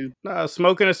see.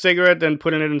 Smoking a cigarette, then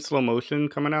putting it in slow motion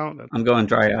coming out. I'm going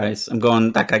dry ice. I'm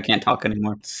going, that guy can't talk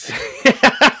anymore.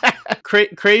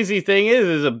 Crazy thing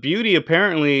is a Beauty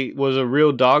apparently was a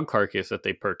real dog carcass that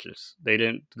they purchased. They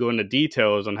didn't go into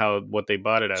details on what they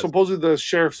bought it as. Supposedly the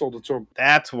sheriff sold it to him.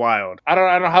 That's wild. I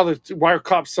don't know how why are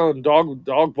cops selling dog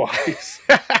bodies.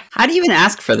 How do you even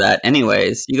ask for that?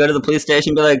 Anyways, you go to the police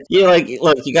station, and be like,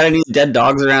 look, you got any dead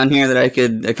dogs around here that I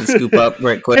could scoop up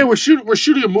right quick? Hey, we're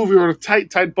shooting a movie on a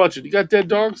tight budget. You got dead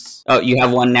dogs? Oh, you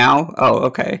have one now? Oh,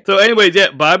 okay. So, anyways,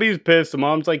 yeah, Bobby's pissed. The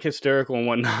mom's like hysterical and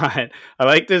whatnot. I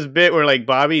like this bit where like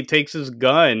Bobby takes his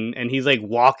gun and he's like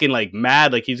walking like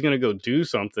mad, like he's gonna go do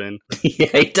something. Yeah,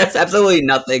 he does absolutely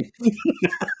nothing.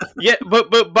 Yeah,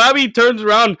 but Bobby turns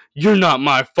around. You're not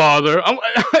my father.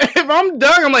 If I'm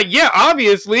Doug, I'm like, yeah,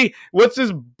 obviously. What's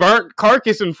this burnt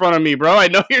carcass in front of me, bro? I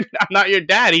know I'm not your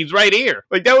dad. He's right here.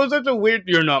 Like that was such a weird.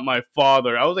 You're not my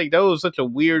father. I was like, that was such a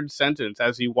weird sentence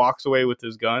as he walks away with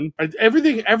his gun.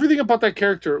 Everything about that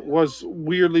character was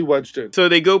weirdly wedged in. So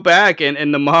they go back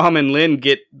and the mom and Lynn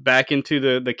get back into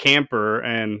the camper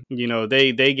and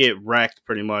they get wrecked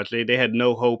pretty much. They had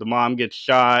no hope. The mom gets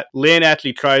shot. Lynn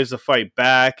actually tries to fight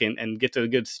back and gets a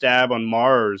good stab on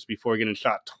Mars before getting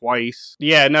shot twice.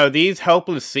 Yeah, no, these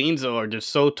helpless scenes are just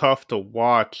so tough to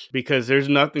watch because there's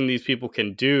nothing these people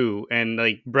can do. And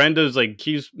like Brenda's like,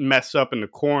 she's messed up in the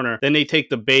corner. Then they take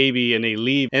the baby and they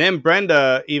leave. And then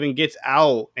Brenda even gets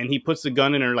out and he puts the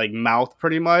gun in her like mouth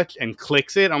pretty much and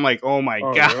clicks it. I'm like, oh my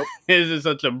God, yep. This is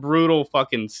such a brutal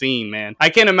fucking scene, man. I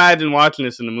can't imagine watching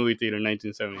this in the movie theater in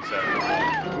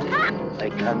 1977. I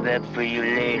come back for you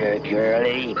later,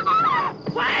 girlie.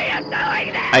 Why are you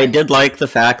doing that? I did like the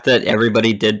fact that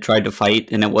everybody did try to fight,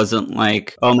 and it wasn't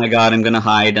like, oh my God, I'm gonna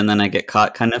hide and then I get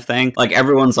caught kind of thing. Like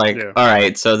everyone's like, yeah. All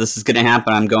right, so this is gonna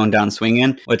happen. I'm going down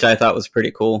swinging, which I thought was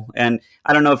pretty cool. And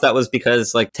I don't know if that was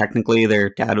because like technically their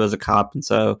dad was a cop, and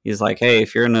so he's like, hey,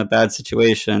 if you're in a bad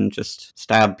situation, just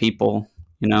stab people.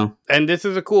 And this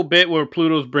is a cool bit where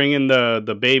Pluto's bringing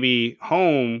the baby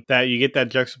home, that you get that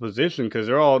juxtaposition because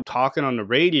they're all talking on the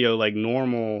radio like a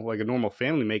normal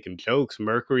family making jokes.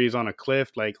 Mercury's on a cliff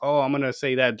like, oh, I'm gonna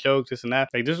say that joke, this and that.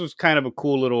 Like this was kind of a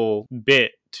cool little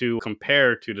bit to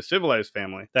compare to the civilized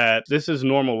family, that this is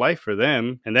normal life for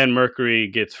them. And then Mercury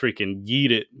gets freaking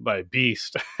yeeted by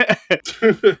Beast.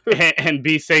 and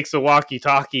Beast takes a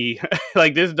walkie-talkie.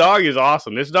 Like this dog is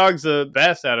awesome. This dog's the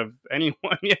best out of anyone.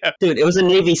 Yeah, dude, it was a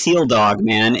Navy SEAL dog,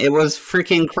 man. It was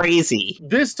freaking crazy.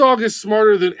 This dog is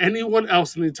smarter than anyone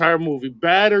else in the entire movie,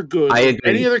 bad or good. I agree.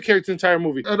 Any other character in the entire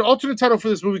movie. An alternate title for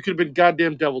this movie could have been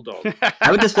Goddamn Devil Dog. I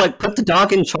would just put the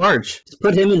dog in charge. Just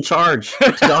put him in charge.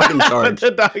 Put the dog in charge.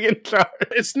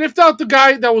 It sniffed out the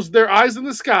guy that was their eyes in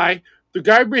the sky. The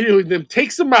guy radioing them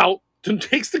takes him out,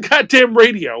 takes the goddamn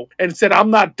radio, and said,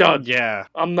 I'm not done. Yeah.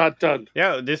 I'm not done.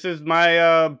 Yeah, this is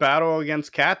my battle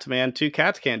against cats, man. 2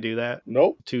 cats can't do that.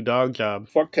 Nope. 2 dog job.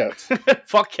 Fuck cats.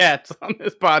 Fuck cats on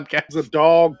this podcast. It's a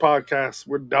dog podcast.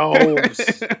 We're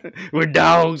dogs. We're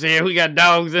dogs here. We got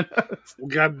dogs in us. We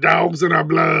got dogs in our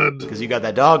blood. Because you got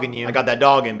that dog in you. I got that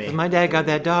dog in me. My dad got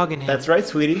that dog in him. That's right,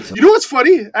 sweetie. You know what's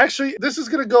funny? Actually, this is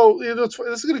gonna go. This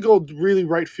is gonna go really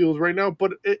right field right now.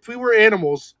 But if we were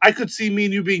animals, I could see me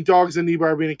and you being dogs and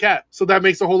Nebar being a cat. So that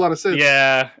makes a whole lot of sense.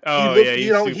 Yeah. Oh, yeah.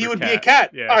 He would be a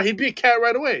cat. Yeah. He'd be a cat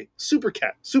right away. Super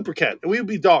cat. And we would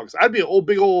be dogs. I'd be an old,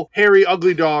 big old, hairy,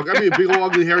 ugly dog. I'd be a big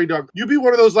old, ugly, hairy dog. You'd be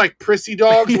one of those like prissy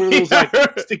dogs, one of those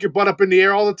like stick your butt up in the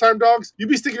air all the time dogs. You'd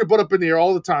be sticking your butt up in the air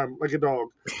all the time like a dog.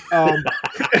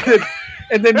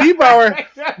 And then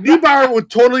Nebar would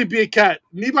totally be a cat.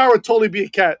 Nebar would totally be a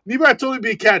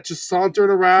cat, just sauntering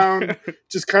around,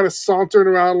 just kind of sauntering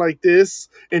around like this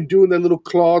and doing that little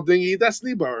claw thingy. That's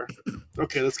Nebar.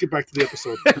 Okay, let's get back to the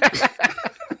episode.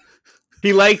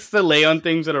 He likes to lay on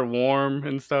things that are warm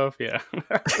and stuff. Yeah.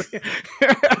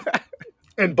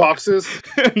 And boxes.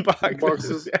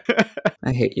 Boxes.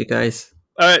 I hate you guys.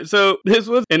 Alright, so this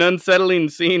was an unsettling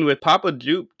scene with Papa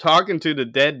Jupe talking to the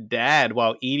dead dad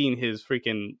while eating his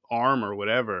freaking arm or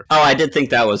whatever. Oh, I did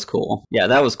think that was cool. Yeah,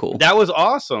 that was cool. That was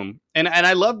awesome. And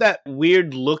I love that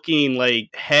weird looking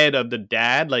like head of the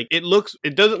dad. Like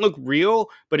it doesn't look real,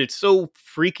 but it's so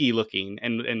freaky looking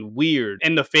and weird.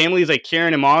 And the family's like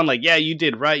cheering him on, like, yeah, you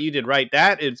did right.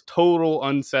 That is total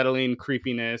unsettling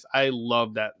creepiness. I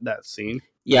love that scene.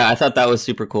 Yeah, I thought that was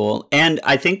super cool. And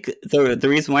I think the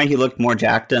reason why he looked more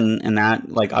jacked in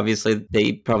that, like, obviously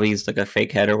they probably used like a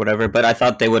fake head or whatever, but I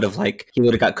thought they would have he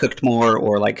would have got cooked more,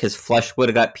 or like his flesh would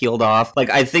have got peeled off.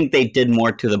 Like, I think they did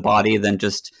more to the body than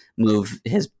just move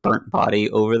his burnt body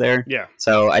over there. Yeah.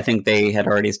 So I think they had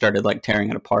already started like tearing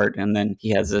it apart, and then he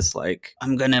has this like,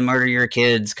 I'm gonna murder your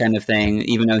kids kind of thing,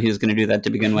 even though he was gonna do that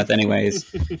to begin with anyways.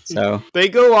 So they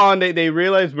go on, they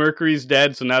realize Mercury's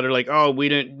dead, so now they're like, oh,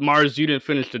 Mars, you didn't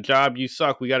finish the job, you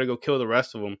suck, we gotta go kill the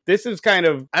rest of them. This is kind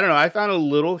of, I don't know, I found a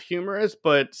little humorous,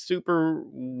 but super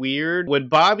weird. When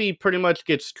Bobby pretty much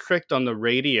gets tricked on the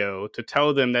radio to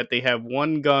tell them that they have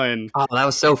one gun. Oh, that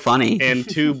was so funny. And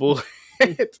 2 bullets.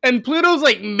 And Pluto's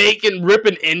like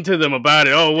ripping into them about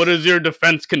it. Oh, what is your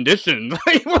defense condition?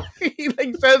 He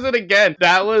like says it again.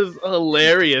 That was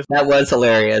hilarious. That was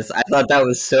hilarious. I thought that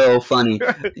was so funny.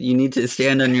 You need to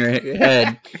stand on your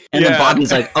head. And then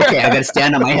Bobby's like, okay, I gotta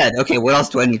stand on my head. Okay, what else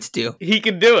do I need to do? He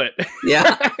can do it.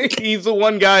 Yeah. He's the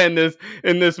one guy in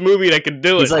this movie that could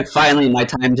do it. He's like, finally, my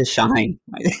time to shine.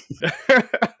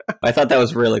 I thought that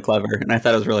was really clever, and I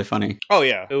thought it was really funny. Oh,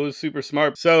 yeah. It was super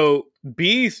smart. So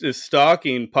Beast is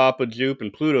stalking Papa Jupe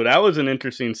and Pluto. That was an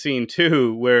interesting scene,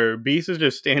 too, where Beast is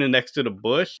just standing next to the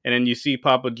bush, and then you see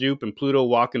Papa Jupe and Pluto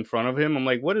walk in front of him. I'm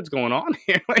like, what is going on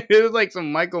here? Like, there's like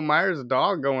some Michael Myers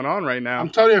dog going on right now. I'm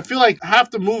telling you, I feel like half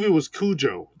the movie was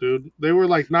Cujo, dude. They were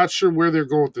like not sure where they're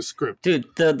going with the script. Dude,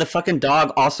 the fucking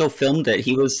dog also filmed it.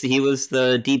 He was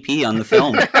the DP on the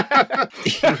film.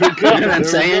 You know what I'm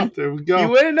saying? There we go. You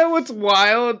want to know what's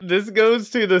wild? This goes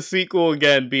to the sequel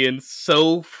again being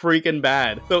so freaking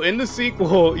bad. So in the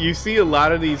sequel, you see a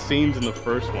lot of these scenes in the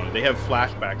first one. They have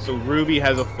flashbacks. So Ruby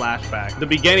has a flashback. The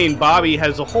beginning, Bobby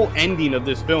has the whole ending of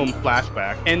this film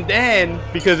flashback. And then,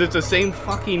 because it's the same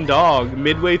fucking dog,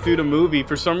 midway through the movie,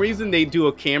 for some reason they do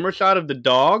a camera shot of the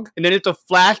dog, and then it's a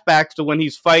flashback to when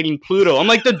he's fighting Pluto. I'm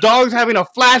like, the dog's having a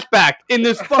flashback in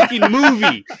this fucking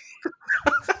movie.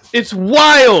 It's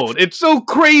wild. It's so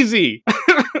crazy.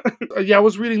 Yeah, I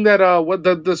was reading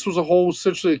that this was a whole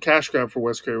essentially a cash grab for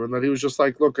Wes Craven. That he was just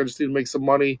like, look, I just need to make some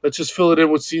money. Let's just fill it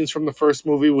in with scenes from the first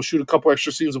movie. We'll shoot a couple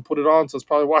extra scenes and put it on. So that's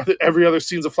probably why every other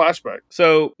scene's a flashback.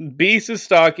 So Beast is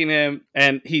stalking him,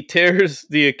 and he tears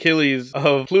the Achilles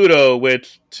of Pluto,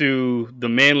 which to the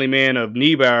manly man of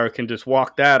Nibar can just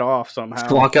walk that off somehow.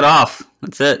 Just walk it off.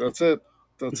 That's it. That's it.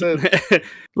 That's it.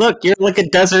 Look, you're like a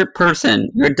desert person.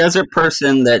 You're a desert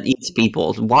person that eats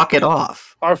people. Walk it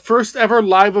off. Our first ever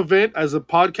live event as a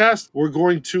podcast, we're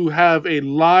going to have a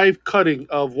live cutting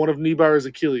of one of Nibar's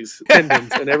Achilles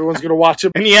tendons, and everyone's going to watch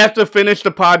him. And you have to finish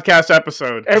the podcast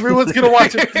episode. Everyone's going to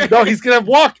watch him. No, he's going to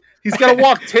walk. He's got to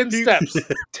walk 10 steps.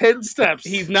 10 steps.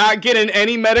 He's not getting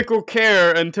any medical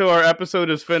care until our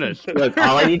episode is finished. Look,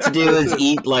 all I need to do is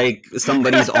eat like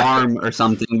somebody's arm or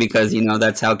something because, you know,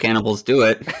 that's how cannibals do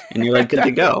it. And you're like, good to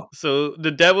go. So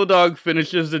the devil dog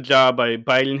finishes the job by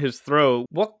biting his throat.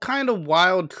 What kind of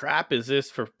wild trap is this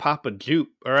for Papa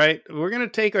Jupe? All right, we're going to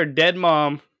take our dead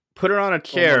mom, put her on a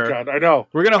chair. Oh my God, I know.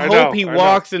 We're going to hope he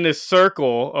walks in this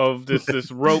circle of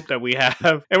this rope that we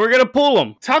have, and we're going to pull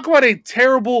him. Talk about a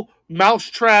terrible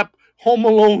mousetrap, Home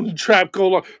Alone trap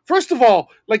going on. First of all,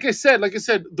 like I said,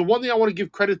 the one thing I want to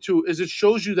give credit to is it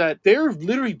shows you that they're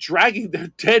literally dragging their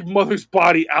dead mother's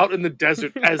body out in the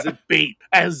desert as a bait.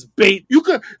 As bait. You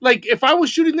could, like, if I was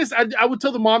shooting this, I would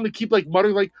tell the mom to keep, like,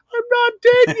 muttering, like, I'm not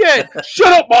dead yet.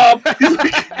 Shut up, Mom.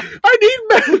 I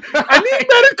need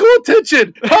medical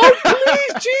attention. Oh,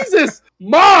 please, Jesus.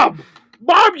 Mom,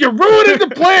 you're ruining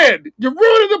the plan. You're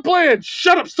ruining the plan.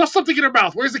 Shut up. Stuff something in her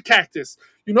mouth. Where's the cactus?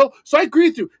 You know? So I agree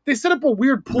with you. They set up a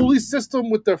weird pulley system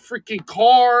with the freaking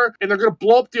car, and they're going to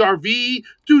blow up the RV.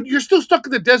 Dude, you're still stuck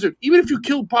in the desert. Even if you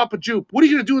killed Papa Jupe, what are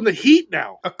you going to do in the heat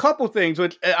now? A couple things,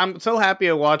 which I'm so happy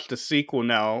I watched the sequel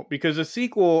now, because the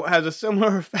sequel has a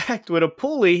similar effect with a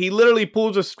pulley. He literally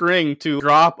pulls a string to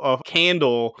drop a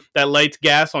candle that lights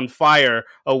gas on fire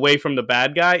away from the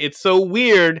bad guy. It's so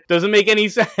weird. Doesn't make any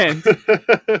sense.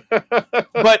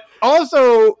 But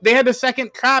Also, they had a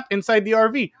second trap inside the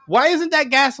RV. Why isn't that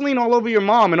gasoline all over your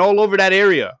mom and all over that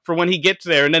area for when he gets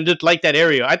there and then just light that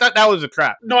area? I thought that was a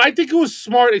trap. No, I think it was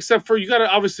smart, except for you got to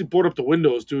obviously board up the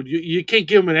windows, dude. You can't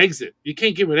give him an exit. You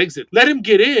can't give him an exit. Let him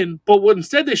get in, but what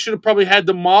instead they should have probably had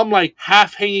the mom like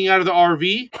half hanging out of the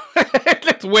RV.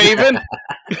 Just waving.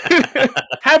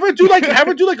 have her do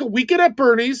like a weekend at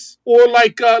Bernie's or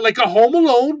like a Home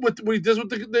Alone with what he does with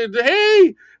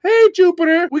the hey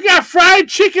Jupiter, we got fried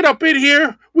chicken up in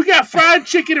here. We got fried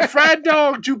chicken and fried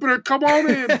dog. Jupiter, come on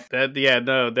in.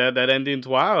 That ending's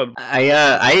wild.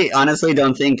 I honestly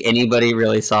don't think anybody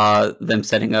really saw them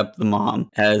setting up the mom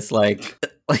as like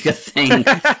a thing,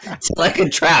 like a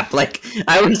trap. Like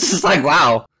I was just like,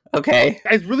 wow. Okay.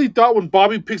 I really thought when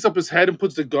Bobby picks up his head and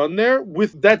puts the gun there,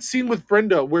 with that scene with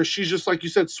Brenda, where she's just, like you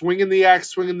said, swinging the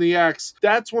axe,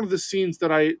 that's one of the scenes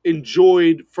that I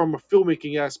enjoyed from a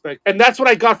filmmaking aspect. And that's what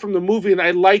I got from the movie, and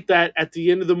I like that at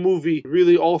the end of the movie,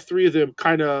 really all three of them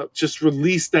kind of just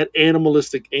released that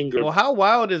animalistic anger. Well, how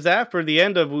wild is that for the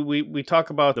end of, we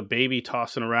talk about the baby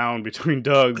tossing around between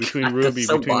Doug, between Ruby,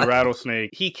 so between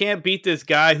Rattlesnake. He can't beat this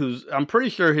guy who's, I'm pretty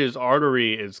sure his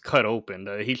artery is cut open.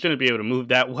 He shouldn't be able to move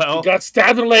that well. He got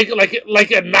stabbed in the leg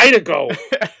like a night ago.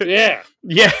 Yeah.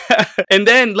 Yeah. And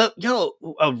then, look,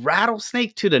 a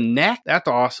rattlesnake to the neck? That's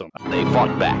awesome. They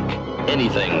fought back.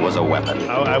 Anything was a weapon.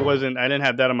 I didn't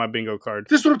have that on my bingo card.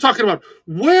 This is what I'm talking about.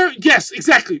 Yes,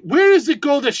 exactly. Where does it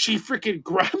go that she freaking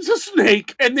grabs a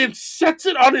snake and then sets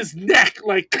it on his neck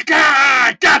like,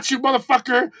 got you,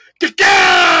 motherfucker.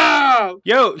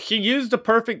 Yo, she used the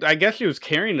perfect, I guess she was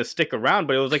carrying the stick around,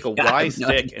 but it was like a Y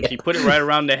stick, and she put it right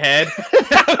around the head.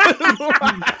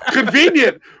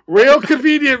 Convenient. Real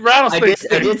convenient rattlesnake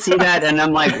I did see that, and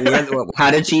I'm like,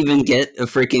 how did she even get a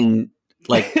freaking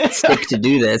stick to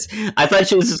do this? I thought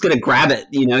she was just gonna grab it.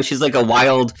 She's like a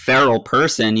wild feral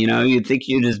person. You'd think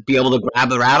you'd just be able to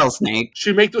grab a rattlesnake.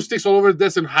 She'd make those sticks all over the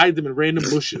desk and hide them in random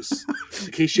bushes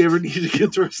in case she ever needed to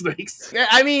get to her snakes.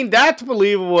 I mean, that's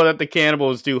believable that the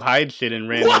cannibals do hide shit in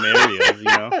random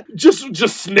areas.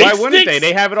 Just snake Why sticks? wouldn't they?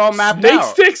 They have it all mapped snake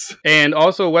out. Sticks. And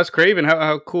also, Wes Craven,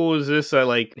 how cool is this?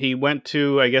 He went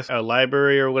to, I guess, a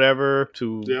library or whatever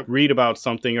to read about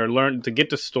something or learn to get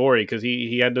the story, because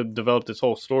he had to develop this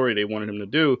whole story they wanted him to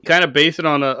do. Kind of based it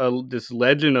on this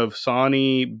legend of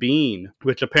Sawney Bean,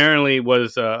 which apparently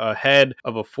was a head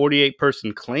of a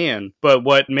 48-person clan. But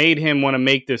what made him want to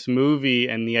make this movie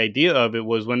and the idea of it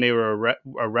was when they were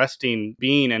arresting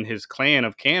Bean and his clan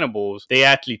of cannibals, they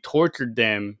actually tortured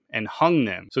them and hung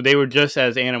them. So they were just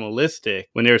as animalistic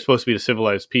when they were supposed to be the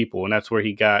civilized people. And that's where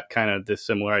he got kind of this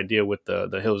similar idea with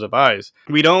the Hills of Eyes.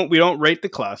 We don't rate the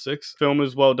classics. Film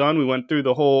is well done. We went through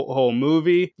the whole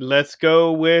movie. Let's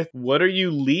go with, what are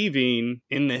you leaving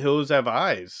in the Hills of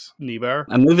Eyes, Nibar?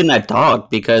 I'm moving that dog,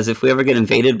 because if we ever get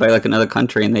invaded by another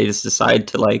country and they just decide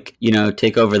to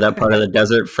take over that part of the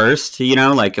desert first,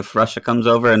 if Russia comes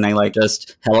over and they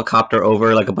just helicopter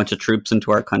over a bunch of troops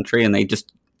into our country and they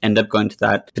just end up going to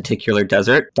that particular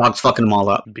desert, dog's fucking them all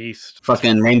up. Beast.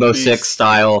 Fucking Rainbow Six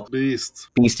style.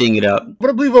 Beasting it up. I'm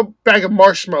gonna leave a bag of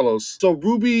marshmallows. So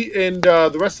Ruby and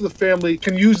the rest of the family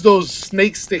can use those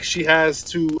snake sticks she has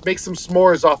to make some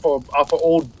s'mores off of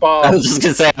old Bob. I was just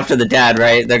gonna say, after the dad,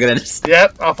 right? They're gonna just...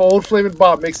 Yep, off of old Flamin'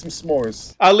 Bob, make some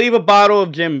s'mores. I'll leave a bottle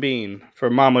of Jim Beam for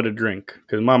Mama to drink,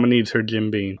 because Mama needs her Jim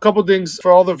Beam. A couple things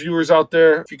for all the viewers out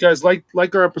there. If you guys like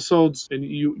our episodes and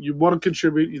you want to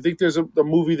contribute, you think there's a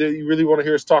movie that you really want to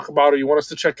hear us talk about, or you want us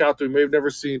to check out that we may have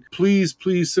never seen, please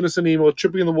send us an email at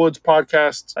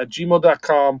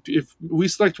trippinginthewoods@gmail.com. If we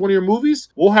select one of your movies,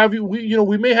 we'll have you.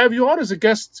 We may have you on as a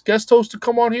guest host to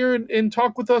come on here and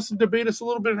talk with us and debate us a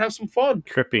little bit and have some fun.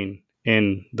 Tripping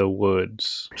in the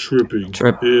woods. Tripping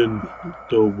in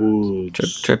the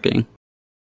woods. Tripping.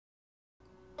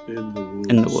 In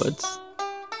the woods.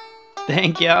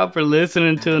 Thank y'all for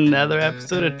listening to another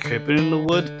episode of Tripping in the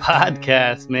Woods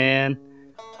podcast, man.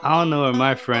 I don't know where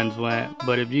my friends went,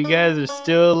 but if you guys are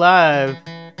still alive,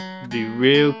 it'd be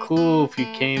real cool if you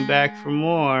came back for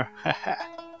more.